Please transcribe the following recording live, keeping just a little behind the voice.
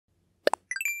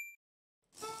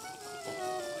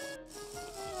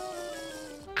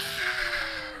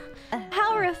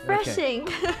refreshing.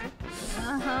 Okay.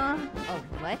 Oh,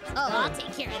 what? Oh, I'll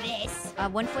take care of this.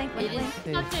 One flank, one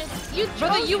flank.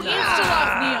 Brother, you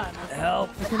insta-locked Neon. Help.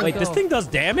 Wait, this thing does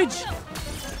damage?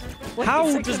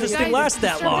 How does this thing last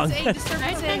that long?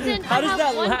 How does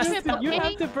that last? You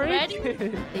have to break.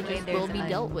 They just will be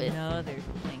dealt with. Another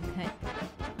flank.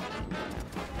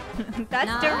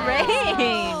 That's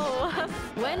deranged.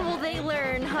 When will they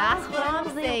learn, huh? That's what When I'm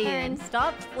will they saying. learn?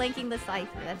 Stop flanking the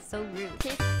Cypher. That's so rude.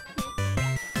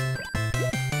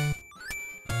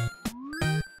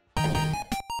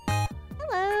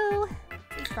 Hello.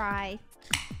 We try.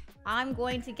 I'm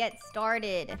going to get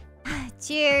started.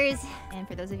 Cheers. And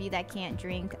for those of you that can't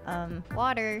drink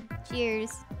water,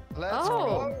 cheers.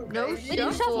 Oh, no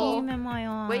shuffle. Team am I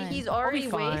on? Wait, he's already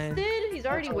fine. wasted? He's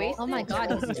already wasted? Oh my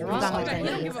god, he's We drunk.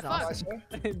 don't give a fuck.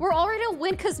 We're already gonna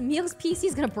win because Meal's PC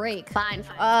is gonna break. Fine.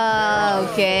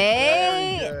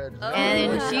 Okay. Oh.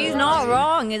 And she's not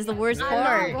wrong is the worst I'm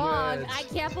part. not wrong. I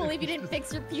can't believe you didn't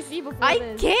fix your PC before I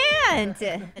this. can't.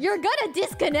 You're gonna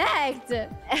disconnect.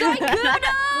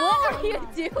 What are you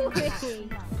doing?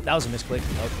 That was a misclick.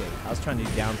 Okay, I was trying to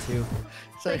do down two.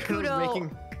 Say kudo.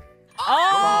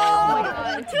 Oh, my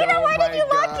God. Tina, why did you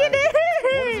lock it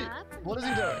in? What is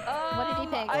he doing? What did he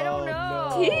pick? I don't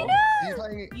know. Tina? He's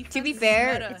playing... To be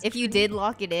fair, if you did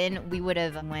lock it in, we would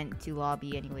have went to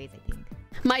lobby anyways, I think.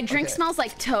 My drink smells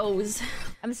like toes.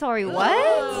 I'm sorry, what?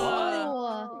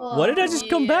 Oh. What did I just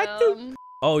come back to?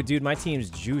 Oh, dude, my team's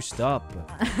juiced up.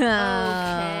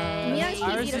 Okay.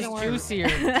 Ours is juicier.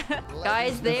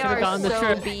 Guys, they Should've are gone the so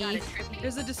trip. beef.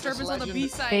 There's a disturbance on the B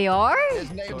side. They are?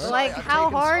 His name's Like, I've how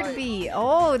taken hard sight. B?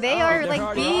 Oh, they are They're like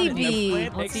already on it.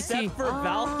 BB. They're Except for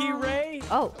Valkyrie.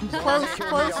 Oh, close,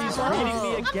 close, She's close. beating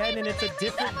me again, and it's a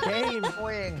different game.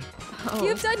 Annoying.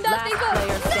 You've done nothing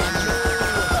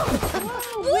but...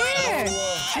 Where?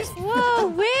 Whoa,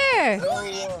 where?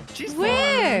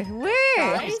 Where?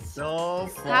 Where? So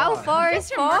far. How far is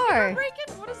far?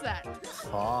 What is that?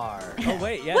 Far. Oh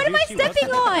wait, yeah. What am dude, I she was-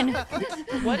 stepping on?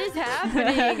 What is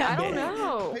happening? I don't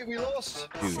know. Wait, we lost.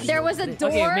 There was a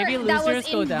door maybe that was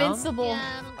losers go down? invincible.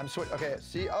 I'm switch. Okay,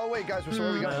 see. Oh wait, guys, so where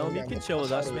are we going? No, you can chill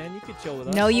with us, man. You can chill with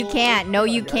us. No, you can't. No,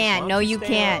 you can't. No, you Stay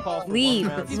on can't. call for Leave.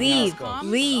 one round. Leave. Let's go.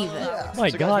 Leave. Yeah. My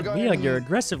So guys, God, we're going- Leon, you're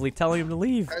aggressively telling him to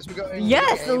leave. Guys, we're going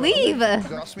Yes, A, leave.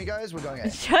 Trust me, guys. We're going A.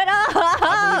 Shut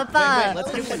up. Wait,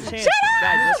 let's give him a chance. Shut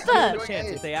Guys, let's give him up. a chance.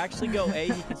 If they actually go A,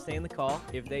 he can stay in the call.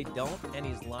 If they don't, and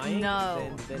he's lying, No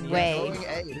then he way. Going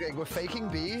A. Okay, we're faking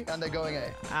B, and they're going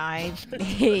A. I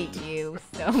hate you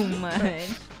so much.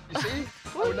 You see?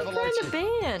 I What would are never you lie trying to to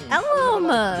you. ban? Elm.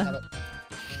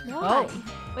 Why?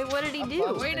 Wait, what did he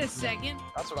do? Wait a second.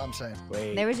 That's what I'm saying.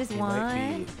 Wait, There was just he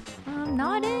might one. be-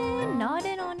 Not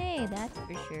in on A, that's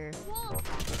for sure.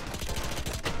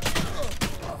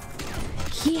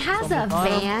 He has a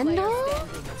vandal?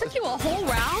 Took you a whole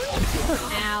round?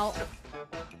 Ow.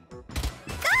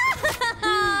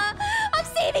 I'm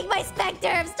saving my Spectre.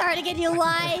 I'm starting a new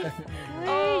life.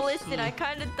 Oh, listen, I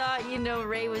kind of thought, you know,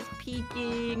 Ray was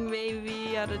peeking,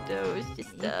 maybe. I don't know. It's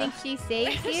just, You think she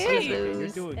saves you? You're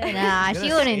doing good. Nah, You're she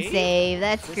gonna wouldn't save? save.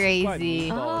 That's This is why crazy.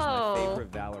 Meatball is Oh. my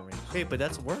favorite Valorant. Hey, but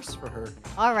that's worse for her.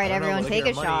 All right, I don't know, everyone, look take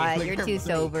at a her money. shot. Look You're at her too money.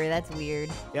 sober. That's weird.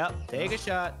 Yep, take a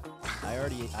shot.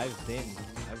 I've been.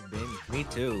 Me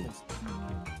too.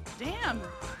 Damn.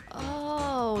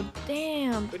 Oh,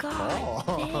 damn. Good God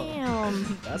call.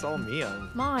 damn. That's all me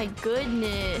on. My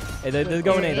goodness. Hey, they're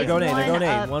going A. They're going A. They're going A.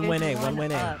 Up, One win A. there's One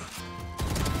win A. up.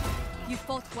 You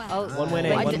fought well. Oh, One win A.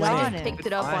 I One just win on A. it. picked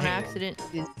it up on Fine. accident.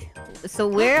 So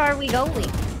where are we going?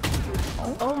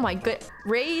 Oh my good.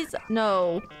 Raise?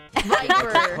 No.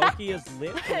 Viper. Pokey is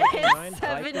lit for line.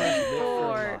 Viper is lit for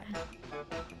 74. line.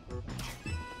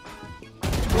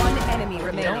 One enemy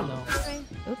remaining.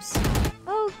 Oops.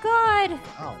 Oh God.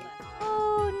 Oh.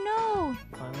 Oh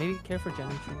Maybe care for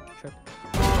Jenny trip.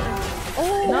 no.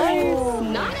 Oh.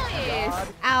 Nice.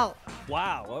 Ow.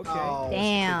 Wow. Okay. Oh,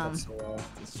 Damn. that's so well.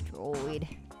 Destroyed.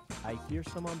 I hear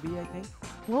some on B. I think.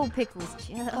 Whoa, Pickles,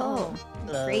 chill. Oh.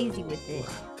 Crazy with it.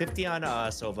 50 on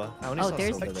Sova. I only Oh, saw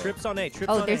there's- Sova Like there. trips on A.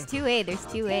 Trips Oh, on there's A. 2A. There's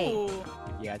 2A. Ooh,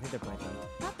 Yeah, I think they're playing.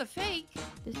 not the fake.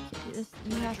 This kid,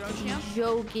 you have to be Drone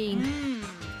joking. Mm.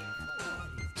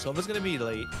 Sova's gonna be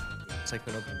late. It's like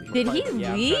gonna be. Did he Yeah, I'm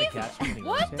trying leave? to catch him.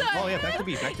 What the? Oh yeah, back to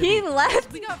B. Back to He B.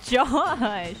 left We got-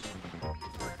 Josh.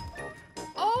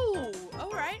 Oh, all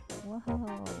right.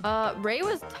 Whoa. Ray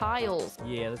was tiles.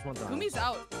 Yeah, this one's on. Gumi's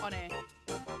out on A.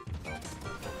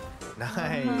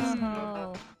 Nice.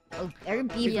 Oh, oh they're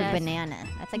B for Yes. banana.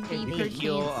 That's like their B You for could thing.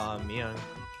 heal cheese. Mion.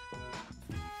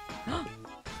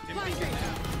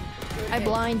 I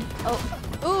blind. Oh.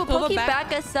 Ooh, Pova Pokey back.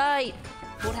 back aside.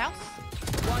 Woodhouse.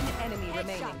 One enemy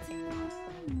remaining.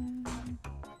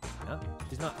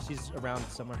 not. She's around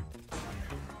somewhere.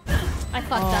 I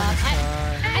fucked up.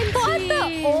 I thought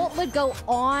the ult would go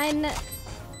on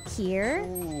here.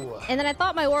 Ooh. And then I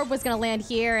thought my orb was gonna land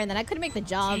here, and then I couldn't make the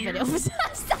jump, and it was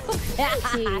so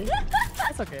bad.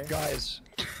 That's okay. Guys,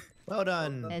 Well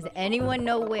done. Does anyone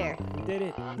know where? You did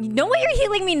it. No way you're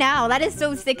healing me now. That is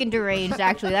so sick and deranged,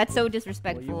 actually. That's so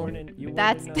disrespectful. That's I would never do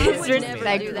that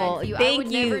disrespectful. to you. I Thank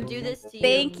would you. never do this to you.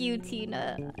 Thank you,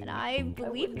 Tina. And I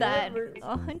believe that never.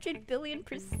 100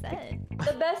 billion%.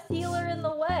 The best healer in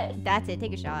the West. That's it.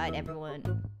 Take a shot, everyone.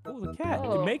 Oh, the cat.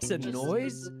 Oh, It makes a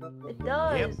noise. It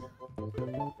does.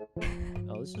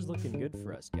 Oh, this is looking good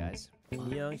for us, guys.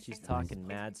 Young, she's talking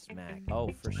mad smack. Oh,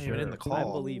 for Not sure. even in the I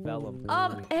call. believe Ellum.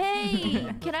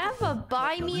 Hey, can I have a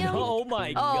buy meal? Oh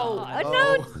my Oh, god.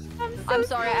 No, I'm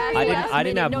sorry. I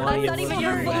didn't have no, money. that's not It even was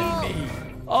your you. fault.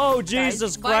 Oh,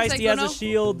 Jesus Guys, Christ, he has a Psycho, no?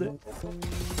 shield.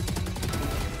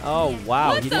 Oh,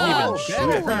 wow. He didn't even shoot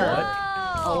shit. her.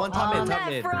 Oh, one top mid, top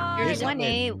mid. There's Here's top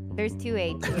mid. 1A. There's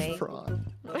 2A. 2A. fraud.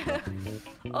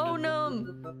 Oh no.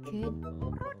 Good.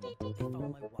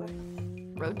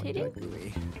 Rotating?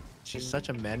 Ugly. She's such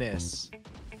a menace.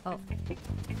 Oh.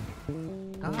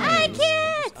 Hi,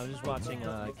 kid! I'm just watching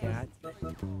cat.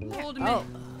 Hold me. Oh.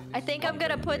 I think I'm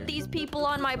gonna put these people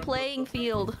on my playing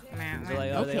field. So,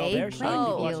 like, are they all Okay, there? Should I playing keep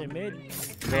field. watching mid?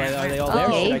 So, like, are they all there?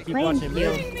 Okay, Should I keep playing watching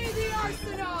mid?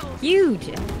 field. Huge.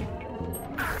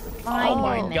 Oh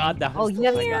my Fine. god, that was Oh, you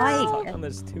have I got spike. stuck on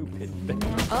the stupid.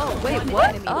 Oh wait,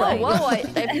 what? Oh whoa!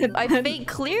 I fake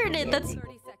cleared it. That's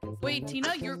Wait,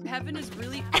 Tina, your heaven is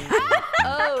really.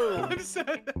 oh.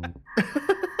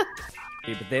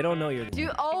 Hey, but they don't know you're. Dude,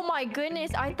 oh my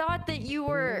goodness! I thought that you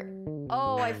were.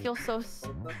 Oh, I feel so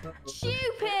stupid.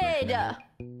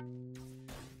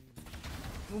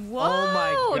 Whoa! Oh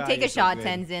my God, Take a you're so shot, good.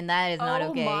 Tenzin. That is not Oh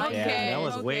okay. my- Yeah, that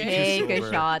was way Okay. too Take sober.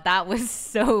 a shot. That was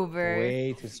sober.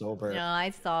 Way too sober. No,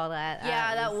 I saw that.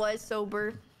 Yeah, that was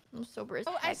sober. I'm sober as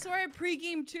Oh, I heck. swear I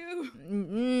pre-game too.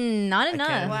 Not enough.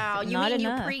 can't- Wow, you Not mean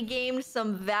enough. you pre-gamed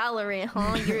some Valorant,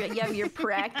 huh? You have your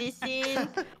practice in?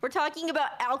 We're talking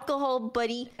about alcohol,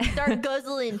 buddy. Start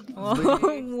guzzling.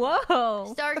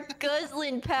 Whoa! Start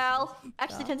guzzling, pal.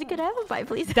 Actually, Tenzi, could I have a bite,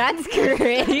 please? That's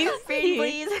crazy. Pretty,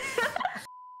 please.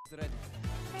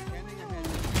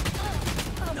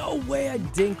 No way, I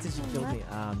dinked as you killed me.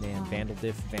 Ah man, Vandal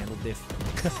diff, Vandal diff.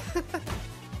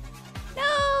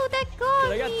 No, that got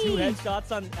Dude, I got me. 2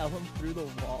 headshots on Ellum through the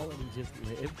wall and he just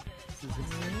lived. This is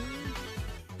insane.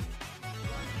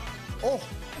 Oh,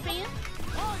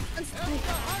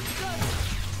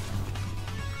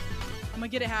 I'm gonna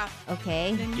get it half.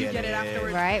 Okay. Then you Get get it it.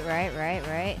 afterwards. Right.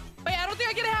 Wait, I don't think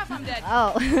I get a half. I'm dead.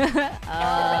 Oh.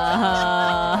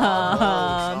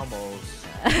 Almost.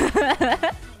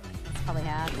 That's probably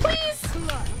half.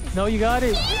 Please. No, you got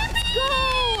it. Let's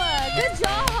go! Good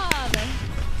job!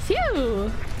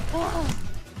 Phew!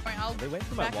 Alright, I'll They went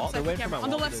for my back wall. up They second went for camera. my On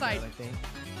the wall left to side. that, I think.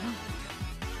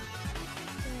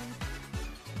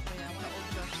 Wait, I wanna ult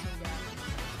Josh so bad.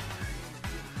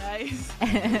 Nice.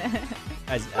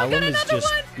 Guys, got Ellum is another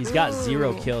just, one! he's got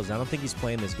 0 Ooh. kills. I don't think he's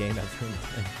playing this game ever again.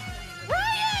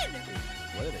 Ryan!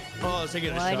 What are they? Oh, I was taking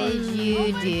a What shot. did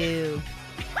you do?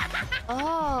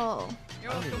 Oh.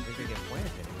 You're I don't even welcome. think they get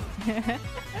planted anymore.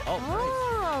 Oh,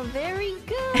 Oh, very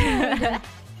good.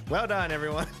 Well done,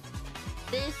 everyone.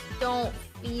 This don't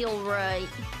feel right.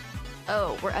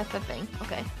 Oh, we're FFing.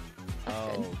 Okay. That's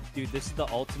Oh, dude, this is the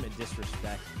ultimate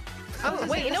disrespect. Oh,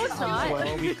 wait, no, it's not.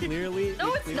 Well, we clearly. No,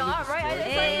 we it's clearly not, right?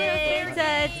 destroyed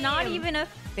It's not even a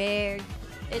fair.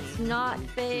 It's not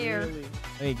fair. Clearly.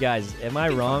 I mean, guys, am I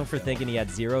wrong for thinking he had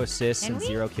 0 assists Can and we?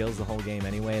 0 kills the whole game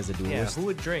anyway as a Yeah, duelist? who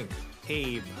would drink?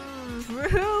 Abe.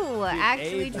 True.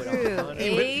 Actually Abe would true. 100%.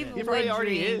 Abe He would probably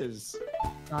already drink. is.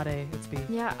 Not A, it's B.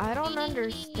 Yeah, I don't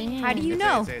understand. How do you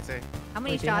know? Say it. How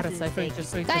many shots does it take?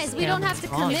 Guys, we don't have to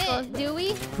commit, do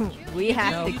we? We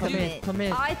have to commit.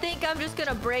 Commit. I think I'm just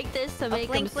gonna break this to make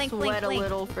blink, him blink, blink, sweat blink. a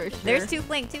little for sure. There's two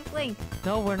flank.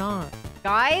 No, we're not.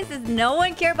 Guys, does no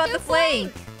one care about the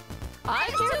flank? I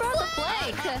care about the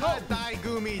flank. Die,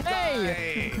 Gumi,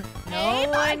 die! No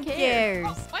one cares.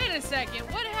 Wait a second,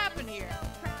 what happened here?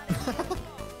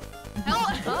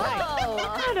 Oh,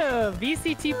 What kind of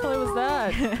VCT play was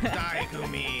that? Die,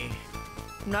 Gumi!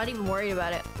 I'm not even worried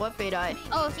about it. What fade eye?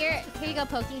 Oh, here you go,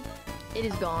 Pokey. It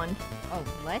is gone. Oh,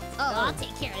 what? Oh, I'll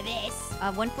take care of this.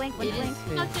 One flank, one It flank.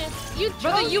 is. Not this. You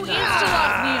Brother, you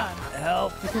insta-locked Neon.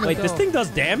 Help. Wait, this thing does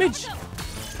damage?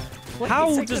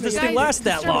 How does this thing last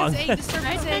that long?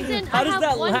 Disturbance A. Listen, How I does have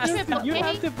that one last? trip, You okay?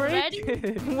 have to break Ready?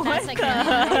 it. That's like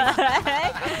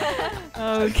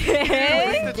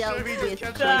Okay. Dealt with.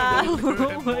 I'm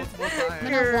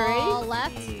gonna wall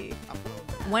left.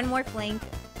 One more flank.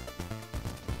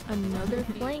 Another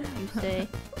flank, you say?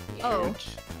 Oh,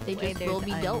 they just will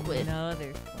be dealt with.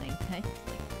 Another flank.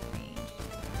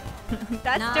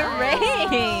 That's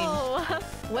deranged.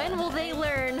 When will they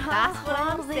learn, huh? That's what When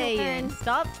I'm will they saying. learn?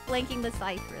 Stop flanking the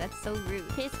cipher. That's so rude.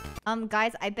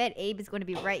 Guys, I bet Abe is going to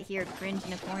be right here, cringe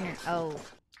in a corner. Oh.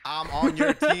 I'm on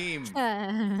your team. Dude,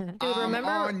 I'm remember?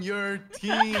 on your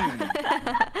team.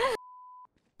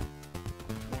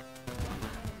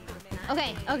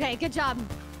 Okay, good job.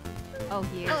 Oh,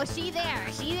 here. Oh, she there.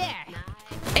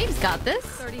 Abe's got this.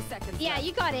 30 seconds. Yeah,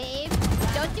 you got it, Abe.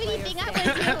 Don't do anything. I'm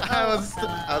gonna do. I was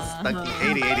stuck.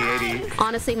 80.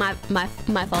 Honestly, my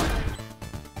fault.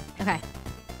 Okay.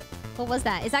 What was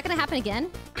that? Is that gonna happen again?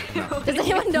 Does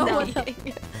anyone know what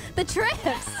the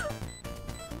trips?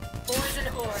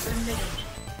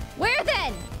 Where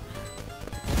then?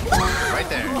 Right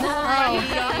there. Whoa,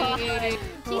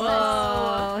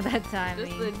 Oh, that timing.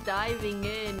 Just the diving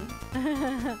in.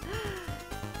 I'm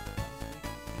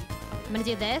gonna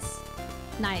do this.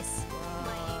 Nice.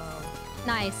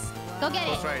 Nice. Go get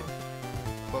Close it. right.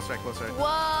 Close right. Whoa!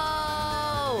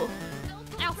 Ow.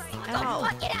 Ow. Oh,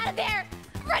 get out of there.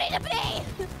 I'm ready to play.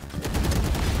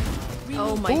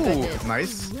 Oh my goodness.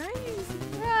 Nice.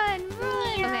 Run.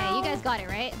 Okay, you guys got it,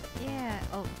 right? Yeah.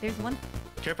 Oh, there's one.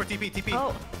 Care for TP.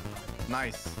 Oh.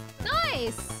 Nice.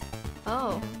 Nice.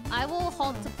 Oh. I will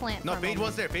halt to plant. No, for a Bait was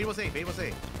moment. there. Bait was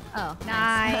A. Oh,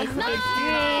 Nice.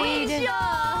 Nice.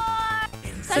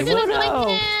 It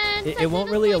won't, it won't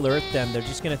really alert them. They're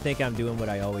just gonna think I'm doing what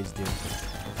I always do.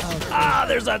 Ah,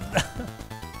 there's a.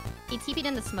 He TP'd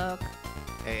in the smoke.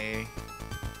 A.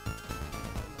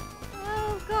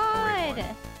 Oh, God. Great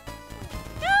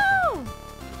No.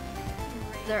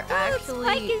 They're Spike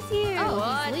actually. is here. Oh,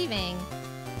 What? he's leaving.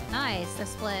 Nice, they're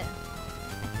split.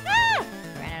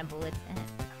 Ran out of bullets.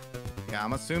 Yeah,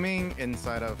 I'm assuming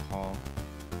inside of hall.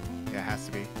 Yeah, it has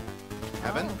to be.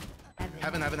 Heaven?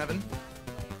 Heaven.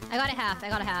 I got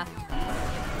a half.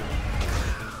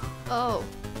 Oh.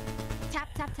 Tap.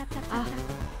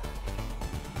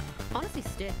 Honestly,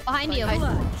 stick. Behind you. Nice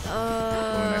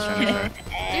try.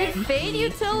 Dude, Fade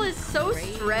Util is so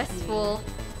stressful.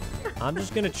 I'm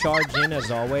just gonna charge in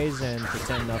as always and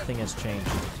pretend nothing has changed.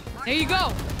 There you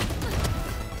go.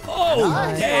 Oh,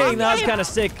 dang, that was kind of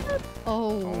sick.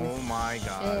 Oh, Oh my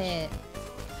gosh. shit.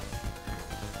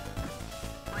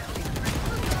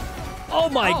 Oh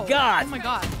my god. Oh my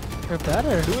god. You're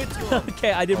better. Do it to him.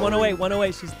 Okay, I did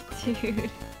 108. She's. Dude.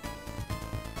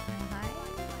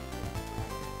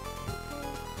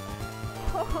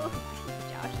 Oh,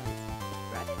 Josh,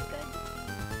 running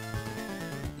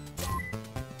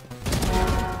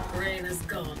good. Brain is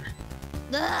gone.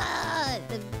 Ugh,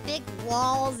 the big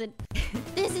walls and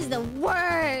this is the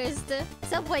worst.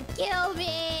 Someone kill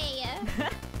me.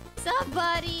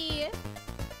 Somebody.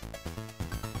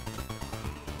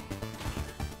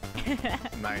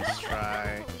 Nice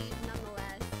try.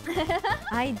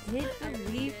 I did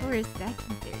believe for a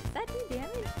second there. Does that do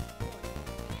damage?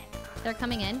 They're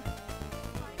coming in.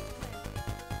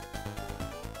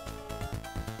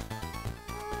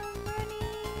 I'm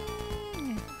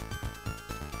running.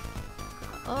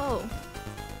 Oh.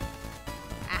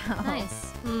 Ow. Nice.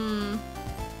 Hmm.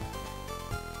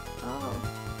 Oh.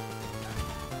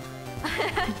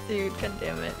 Dude, god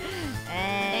damn it.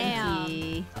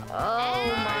 Angie.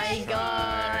 Oh my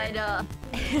god.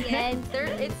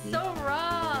 It's so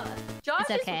raw. Josh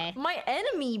It's okay. is my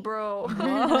enemy, bro.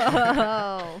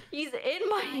 Whoa. He's in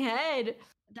my head.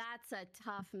 That's a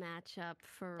tough matchup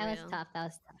for That real. was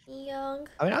tough. Young.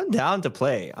 I mean, I'm down to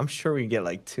play. I'm sure we can get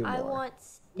like 2 more. I want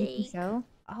You think steak. so?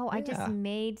 Oh, I just Yeah.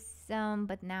 made some,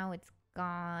 but now it's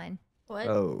gone. What?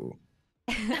 Oh.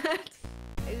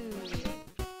 Ooh.